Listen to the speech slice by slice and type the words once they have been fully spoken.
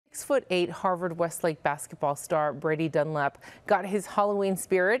6'8" Harvard-Westlake basketball star Brady Dunlap got his Halloween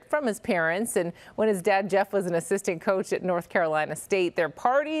spirit from his parents, and when his dad Jeff was an assistant coach at North Carolina State, their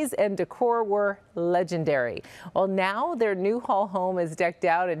parties and decor were legendary. Well, now their new hall home is decked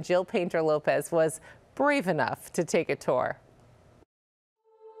out, and Jill Painter Lopez was brave enough to take a tour.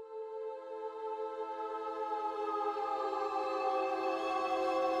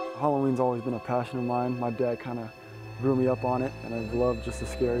 Halloween's always been a passion of mine. My dad kind of grew me up on it, and I loved just the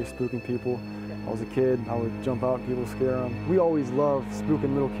scary, spooking people. I was a kid, I would jump out and people scare them. We always loved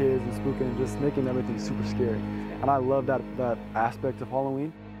spooking little kids and spooking and just making everything super scary. And I love that aspect of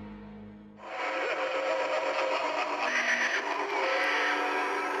Halloween.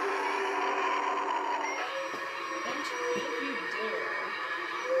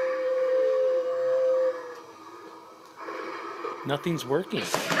 Nothing's working.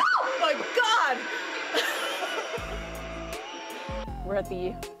 Oh my God! We're at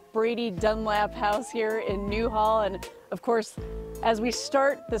the Brady Dunlap house here in Newhall, and of course, as we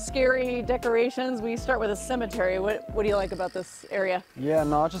start the scary decorations, we start with a cemetery. What do you like about this area? Yeah,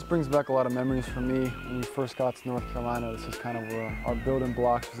 no, it just brings back a lot of memories for me. When we first got to North Carolina, this was kind of where our building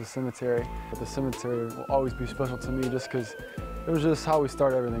blocks was a cemetery. But the cemetery will always be special to me just because it was just how we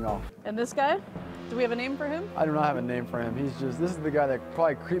started everything off. And this guy? Do we have a name for him? I do not have a name for him. This is the guy that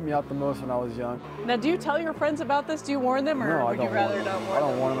probably creeped me out the most when I was young. Now, do you tell your friends about this? Do you warn them, or No, would you rather not warn them? I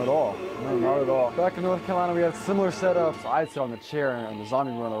don't warn them at all. No, not at all. Back in North Carolina, we had similar setups. I'd sit on the chair and the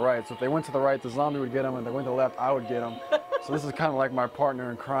zombie would go on the right. So if they went to the right, the zombie would get them, and if they went to the left, I would get them. So this is kind of like my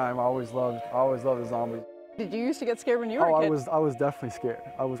partner in crime. I always loved the zombies. Did you used to get scared when you were a kid? I was definitely scared.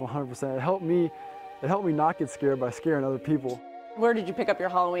 I was 100%. It helped me not get scared by scaring other people. Where did you pick up your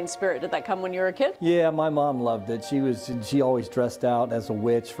Halloween spirit? Did that come when you were a kid? Yeah, my mom loved it. She always dressed out as a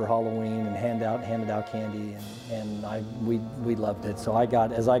witch for Halloween and handed out candy, and we loved it. So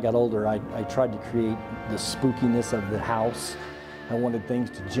as I got older, I tried to create the spookiness of the house. I wanted things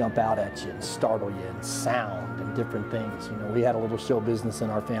to jump out at you and startle you, and sound and different things. You know, we had a little show business in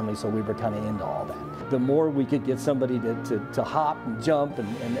our family, so we were kind of into all that. The more we could get somebody to hop and jump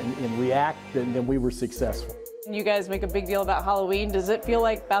and react, then we were successful. You guys make a big deal about Halloween. Does it feel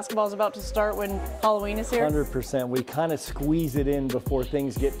like basketball's about to start when Halloween is here? 100%. We kind of squeeze it in before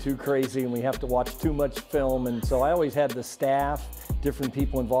things get too crazy and we have to watch too much film. And so I always had the staff, different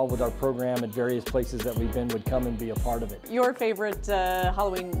people involved with our program at various places that we've been would come and be a part of it. Your favorite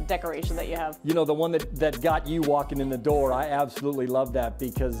Halloween decoration that you have? You know, the one that got you walking in the door, I absolutely love that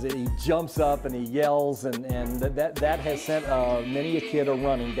because he jumps up and he yells, and that has sent many a kid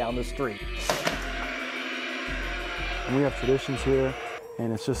running down the street. And we have traditions here,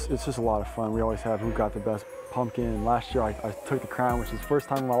 and it's just a lot of fun. We always have who got the best pumpkin, and last year I took the crown, which is the first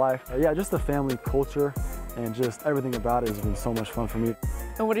time in my life. Yeah, just the family culture and just everything about it has been so much fun for me.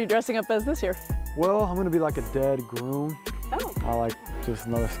 And what are you dressing up as this year? Well, I'm gonna be like a dead groom. Oh. I like just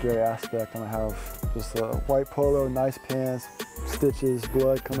another scary aspect. I'm gonna have just a white polo, nice pants, stitches,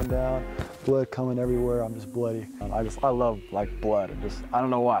 blood coming down, blood coming everywhere. I'm just bloody. I love like blood. I don't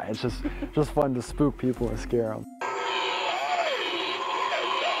know why. It's just fun to spook people and scare them.